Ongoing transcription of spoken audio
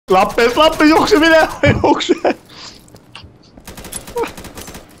Lappes, jookse mine, jookse!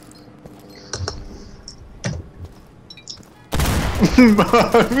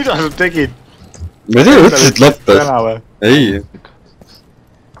 Mida sa tegid? Ma ei tea, ütlesid lappes. Ei.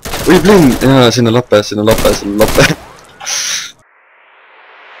 Või plinn, jaa, sinna lappe.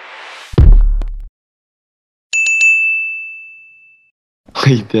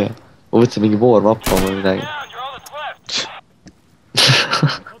 Ei tea, ma võtsin mingi voorvappa või midagi.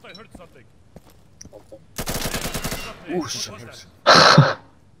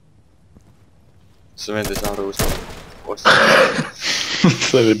 See vend ei saa aru, kus ma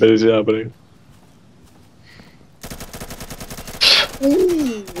see oli päris hea praegu.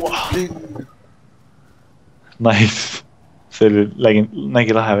 Nice. See oli,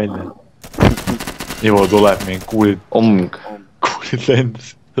 nägi lahe välja. Ivo tuleb mingi kuulid. Kuulid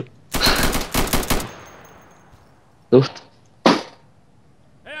lendas. Suht.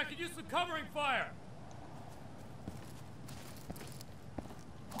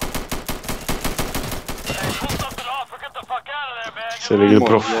 See oli küll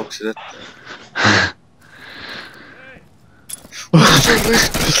prof.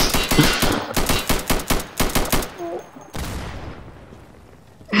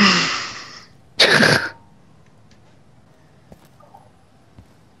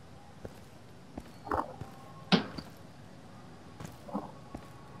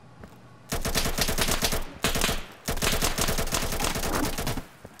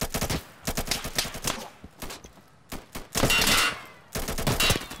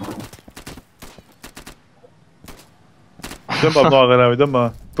 Tõmbab noagere või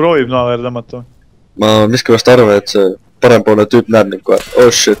proovib noagere tõmmata. Ma miskivast arvan, et see parempoolne tüüp näeb nüüd kohe. Oh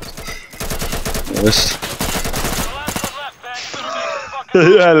shit. Vist.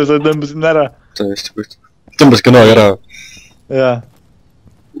 Ühele sa tõmbasid ära. Tõesti puht. Tõmbas ka noag ära. Jaa.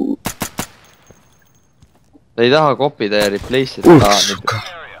 Ta ei taha kopida ja replace ida. Suka.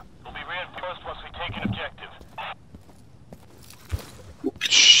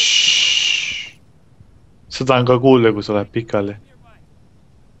 Seda on ka kuulda, kui sa lähed pikali.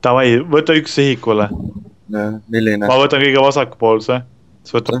 Davai, võta üks sihikule. Milline? Ma võtan kõige vasakpoolse.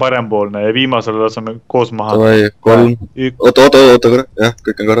 Siis võtan parempoolne ja viimasele laseme koos maha. Davai, 3. Oota korra. Jah,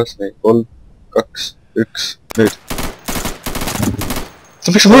 kõik on korras. 3, 2, 1, nüüd. Sa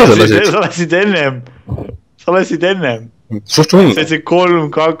miks sa mõõda lasid? Sa lasid ennem. Suht võim. See on 3,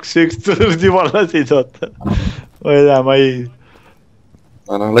 2, 1, tulnud juba lasid, oota. Ma ei tea, ma ei...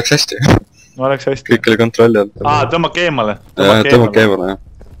 No, läks hästi. No läks hästi. Kõik oli kontrolli all. Tõmmake eemale. Tõmmake eemale, jah.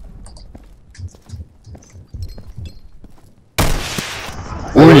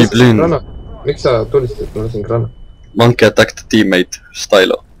 Ui, blin. Miks sa tulistad, ma lasin grana? Monkey attacked teammate,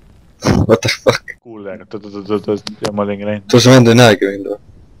 stylo. What the fuck? Kuulda, ja ma olingi läinud. Tuu see vend ei näegi mind või?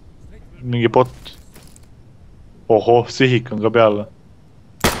 Mingi bot. Ohoh, sihik on ka peal.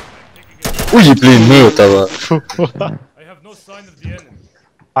 Ui, blin, mõjutava.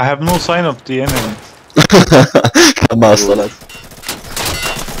 I have no sign of the enemy. Maas oled.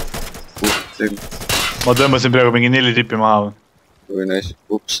 Ma tõmbasin praegu mingi 4 tipi maha. Või nice,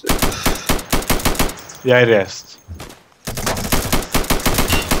 ups. Järjest.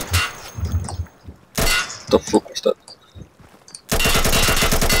 The fuck was that?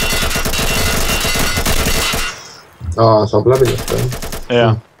 Saab läbi lasta,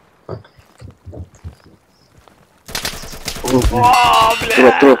 jah?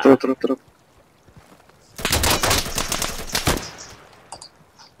 Tuleb.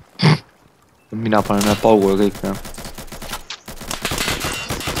 Mina panen ühe paugule kõik, jah.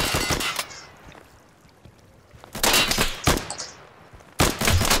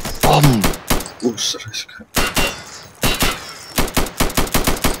 Ussa raisk.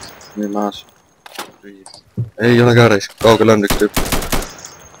 Nii maas. Ei ole ka raisk, kaugel on üks tüüp.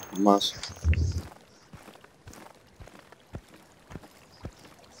 Maas.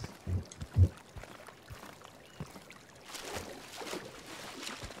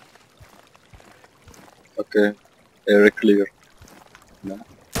 Okei, area clear.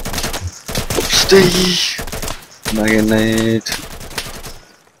 Upsti! Nägin neid.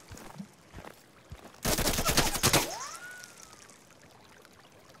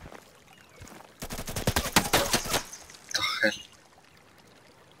 Tahel.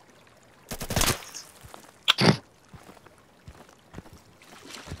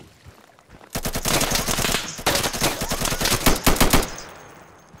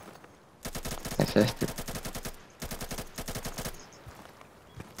 Hästi.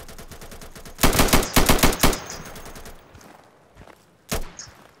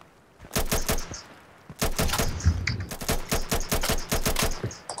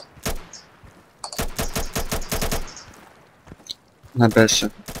 Lähen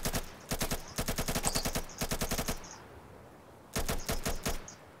päässe.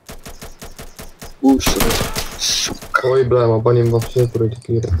 Sukka. oi plee, ma panin vapseeturid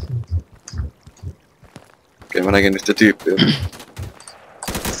kiirelt. Okei, ma nägin ühte tüüpi.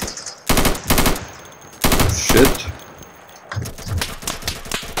 Shit.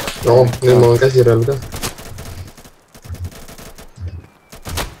 No, nüüd mul on käsirelv ka.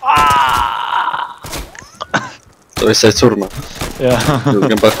 Sa vist said surma.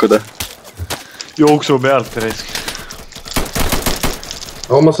 Julgen pakkuda. Jooksu pealt reisk.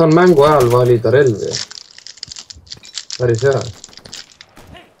 No ma saan mängu ajal valida relvi. Päris hea.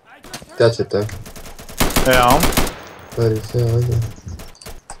 Teadsite? Jaa. Päris hea asi.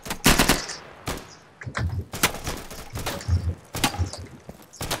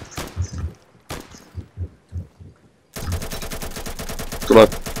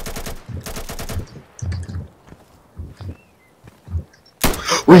 Tuleb.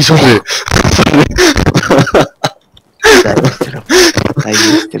 Oi, sorry!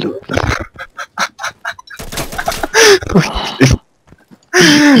 Täiesti lõpp.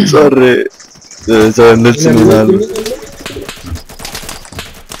 Sorry! See on üldse nii näol.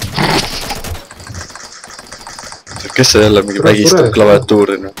 Kes see jälle mingi vägistab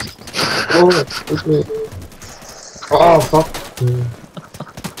klaviatuuri? Fuck.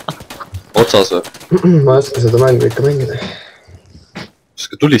 Otsas või? Ma ei oska seda mängu ikka mängida.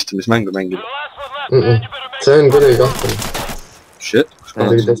 Oska tulistamismängu mängida? See on kuidagi kahtel. Shit, kus ma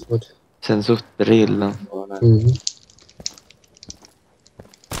olen siin? See on suht real, noh.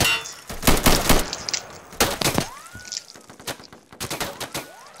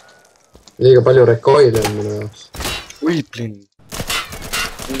 Liiga palju recoili on minu jaoks. Ui, plinn.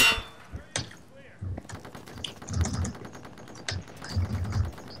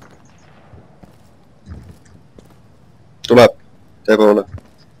 Tuleb, tee poole.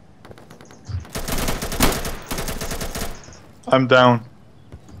 I'm down.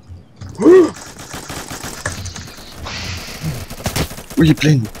 Ui,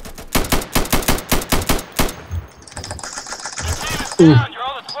 plinn.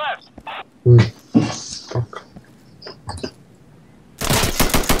 Fuck.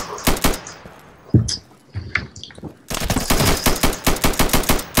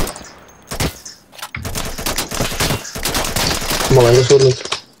 Ma olen ka surnud.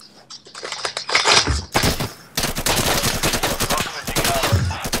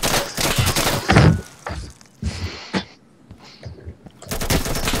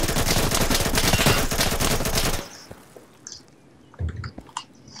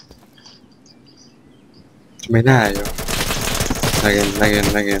 Ma ei näe ju.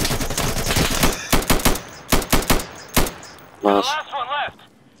 Nägin. Maas.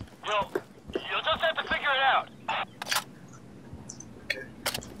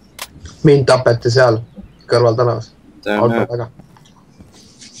 Mind tapeti seal, kõrval tänavas. Auto taga.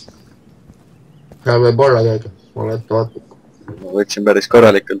 Ja võib olla keegi, ma olen ette vaatnud. Ma võtsin päris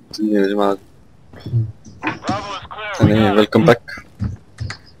korralikult inimesi maha. Nii, welcome back.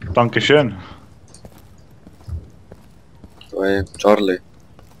 Dankeschön. Või Charlie.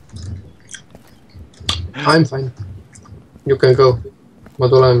 I'm fine. You can go. Ma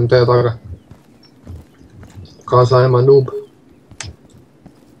tulen teie taga. Kaasa ema noob.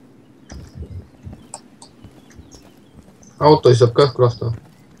 Autoi saab ka õhku lasta.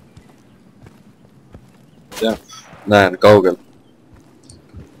 Jah, näen kaugel.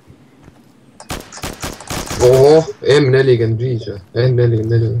 Oho, M45 või? M44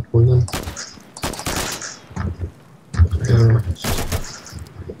 või? Mul on.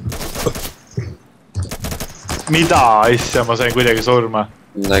 Mida asja, ma sain kuidagi surma.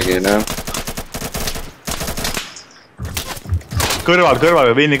 Nägin, jah.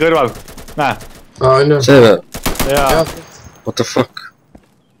 Kõrval, Vinni kõrval. Näe. On jah. See või? Jaa. What the fuck?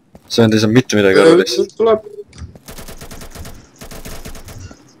 See on teisem mitte midagi aru lihtsalt. Tuleb.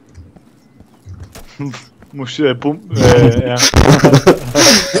 Mus jah.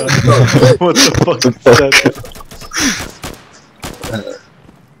 What the fuck is that?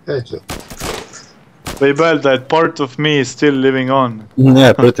 Headshot. Võib öelda, et part of me is still living on.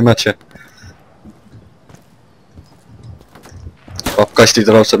 Yeah, pretty much, jah. Pappkastid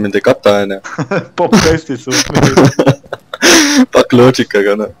raudselt mind ei kata, on ju. Popkastid suht midagi. Pakk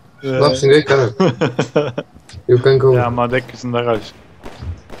loogikaga, no. Lapsin kõik ära. You can go. Ja, ma tekkisin tagasi.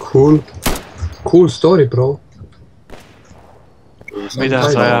 Cool. Cool story, bro. Mida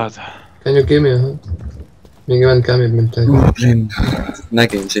sa ajad? Can you give me a hand? Mingi vend kämib mind täis. Blin.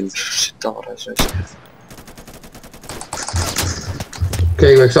 Nägin sind sitaares.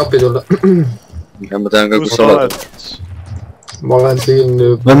 Keegi võiks appi tulla. Ja ma tean ka, kus sa oled. ma olen siin...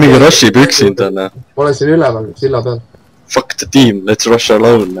 ma mingi rushi püksin täna. Ma olen siin üleval, silla peal. Fuck the team, let's rush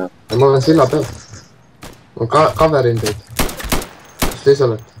alone. Ma olen silla peal. Ma coverin teid. Kus te ise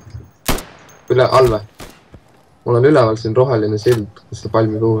olete? Üle, all või? Ma olen üleval siin roheline sild, kus see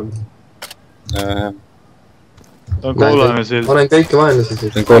palmi puu on. Ta on kollane sild. Ma olen kõiki vaenlasi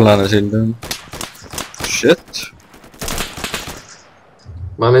sild. See on kollane sild, jah. Shit.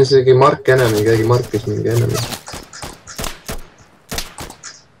 Ma olen isegi mark enemi, keegi markis mingi enemi.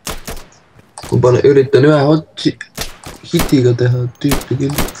 Ma üritan ühe hitiga teha tüüpi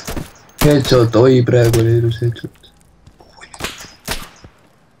küll. Headshot, oi praegu oli ilus headshot.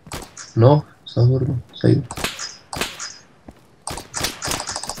 Noh, sa surma, sai.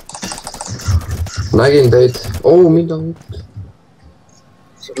 Nägin teid. Oh, mida nüüd?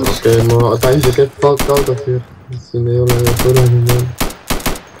 Okei, ma time to get back out of here. Siin ei ole põlemi meil.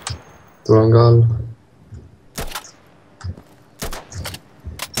 Tulen ka alla.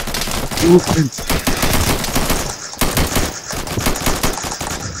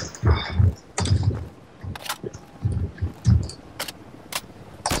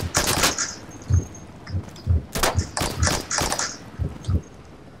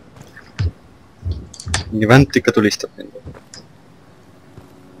 Mingi vänt ikka tulistab mind.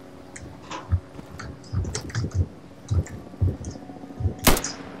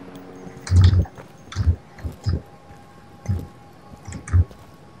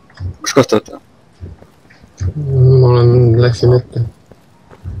 Kus kohta võtta? Ma läksin ette.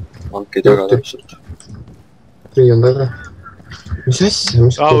 Manki taga täpselt. Rii on taga. Mis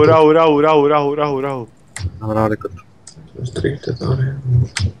asja? Rahu. Rahulikult. Mis triigitad aare?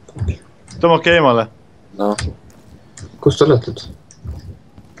 Tõmmake eemale. No. Kus te olete?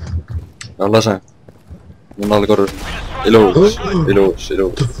 No lase. Mul all korrus. Ilus.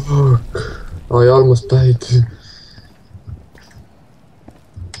 Ai, almost died.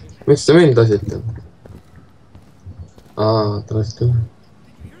 Miks te mind lasite? Ta lasi küll.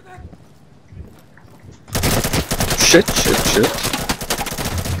 Shit.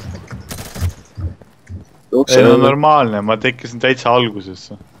 Ei, no normaalne, ma tekkisin täitsa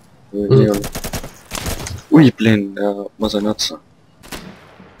algusesse. Nii on. Ui, plin, ja ma sain otsa.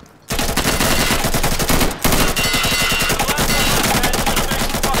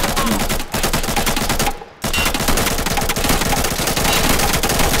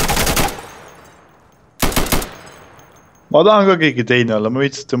 Ma tahan ka keegi teine olla, ma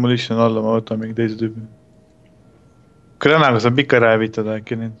viitsin demolition olla, ma võtan mingi teise tüübi. Granaga saab ikka räävitada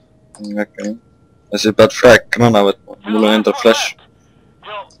äkki neid. Äkki nii. Ja sa pead frag grana võtma, mul on endal flash.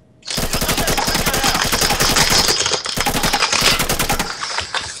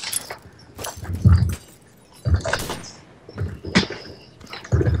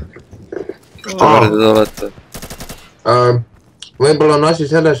 Kus te värdid olete? Võib-olla on asi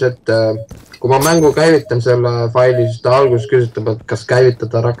selles, et kui ma mängu käivitan selle faili, siis ta alguses küsitab, et kas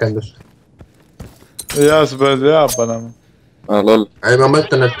käivitada rakendust. Jaa, sa pead jaa panema. Lol. Ei, ma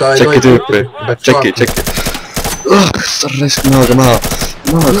mõtlen, et ta ei Tšeki tüüpi. Tšeki. Sa raisk maaga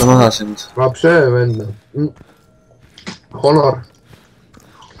maha sind. Vaab söö venda. Honor.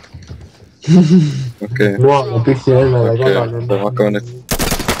 Okei. Muaga püksi ennale kallal. Ma hakkame nüüd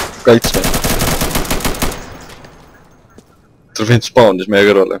kaitsma. Trofeent spawnis meie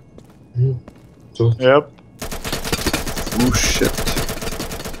kõrvale. Jep. Shit.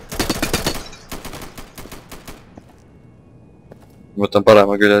 Ma võtan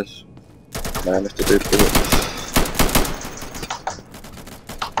parema küljes. Ma näen ühte tüüpi.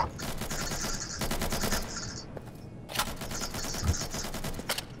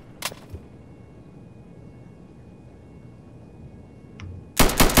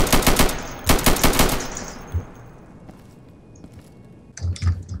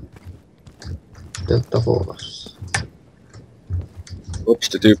 Delta Focus.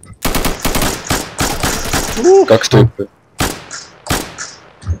 Ups, see tüüp. 2 tüüpi.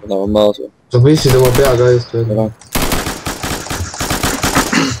 Nad on maas või? Sa võissid oma pea ka just veel.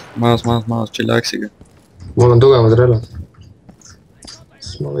 Maas, chill Axiga. Mul on tugevad relvad.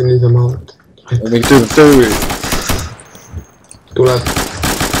 Siis ma võin ise maha võtta. Mingi tüüp tõi. Tuleb.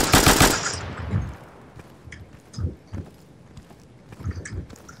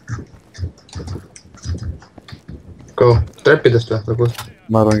 Go. Treppidest või kust?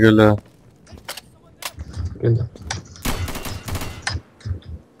 Ma arvan küll, jah. Linda.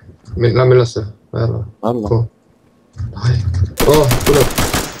 Lähme ülesse. Alla. Ai. Tuleb.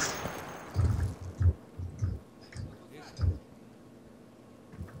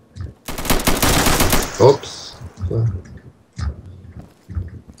 Ops.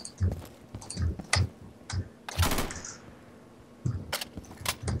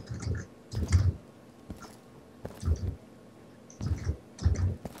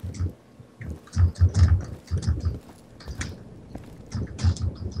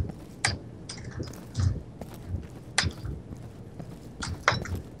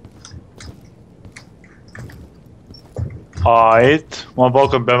 Ait, ma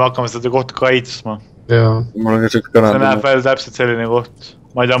pakun, peame hakkama seda kohta kaitsma. jaa. mul on ka siuke kõne. see näeb välja täpselt selline koht.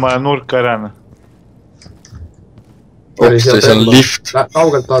 Ma ei tea, ma olen nurka ära. Ops, see on lift.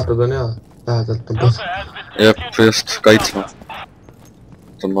 Kaugelt vaatad on hea. Lähedalt on pask. Jep, just, kaitsma.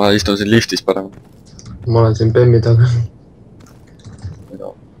 Ma istun siin liftis parem. Ma olen siin Pemmi taga.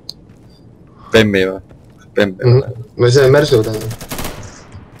 Pemmi või? Pemmi või? Või see Mersu taga.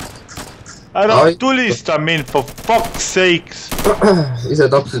 Ära tulista mind, for fuck's sakes! Ise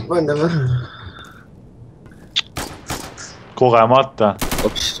tapsid panna või? Kogemata.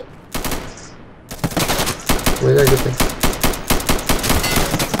 Ops. Ma ei tea küll.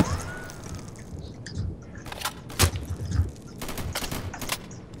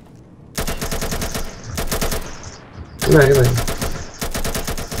 Ei näe kedagi.